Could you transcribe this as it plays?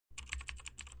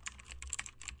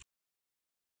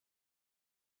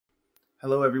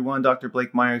Hello everyone, Dr.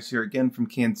 Blake Myers here again from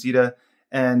CanXida,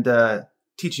 and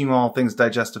teaching you all things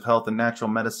digestive health and natural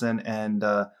medicine, and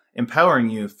empowering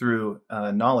you through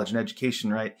knowledge and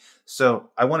education, right?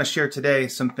 So I want to share today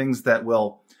some things that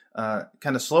will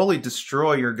kind of slowly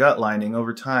destroy your gut lining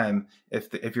over time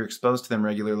if you're exposed to them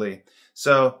regularly.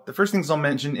 So the first things I'll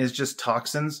mention is just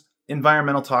toxins,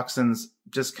 environmental toxins,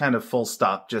 just kind of full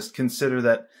stop. Just consider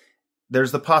that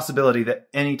there's the possibility that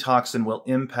any toxin will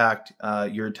impact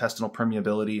your intestinal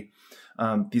permeability.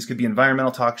 These could be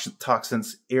environmental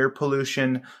toxins, air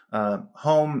pollution,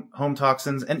 home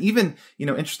toxins, and even,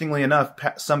 interestingly enough,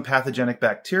 some pathogenic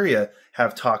bacteria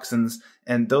have toxins,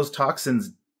 and those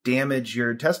toxins damage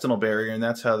your intestinal barrier, and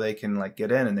that's how they can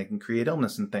get in and they can create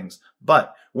illness and things.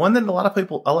 But one that a lot of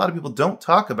people don't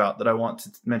talk about that I want to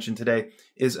mention today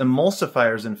is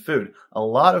emulsifiers in food. A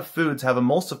lot of foods have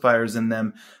emulsifiers in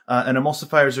them, and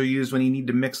emulsifiers are used when you need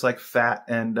to mix fat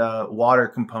and water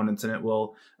components, and it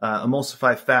will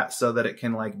emulsify fat so that it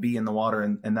can be in the water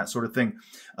and that sort of thing.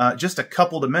 Just a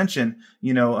couple to mention,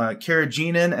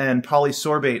 carrageenan and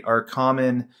polysorbate are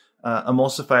common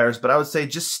emulsifiers, but I would say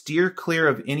just steer clear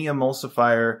of any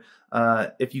emulsifier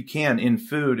if you can in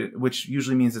food, which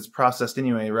usually means it's processed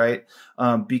anyway, right?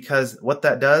 Because what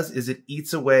that does is it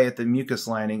eats away at the mucus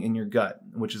lining in your gut,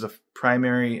 which is a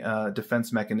primary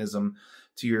defense mechanism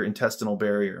to your intestinal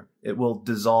barrier. It will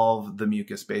dissolve the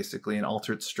mucus basically and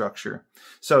alter its structure.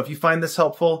 So if you find this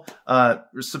helpful,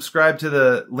 subscribe to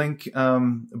the link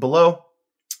below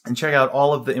and check out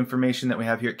all of the information that we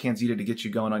have here at CanXida to get you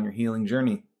going on your healing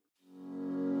journey.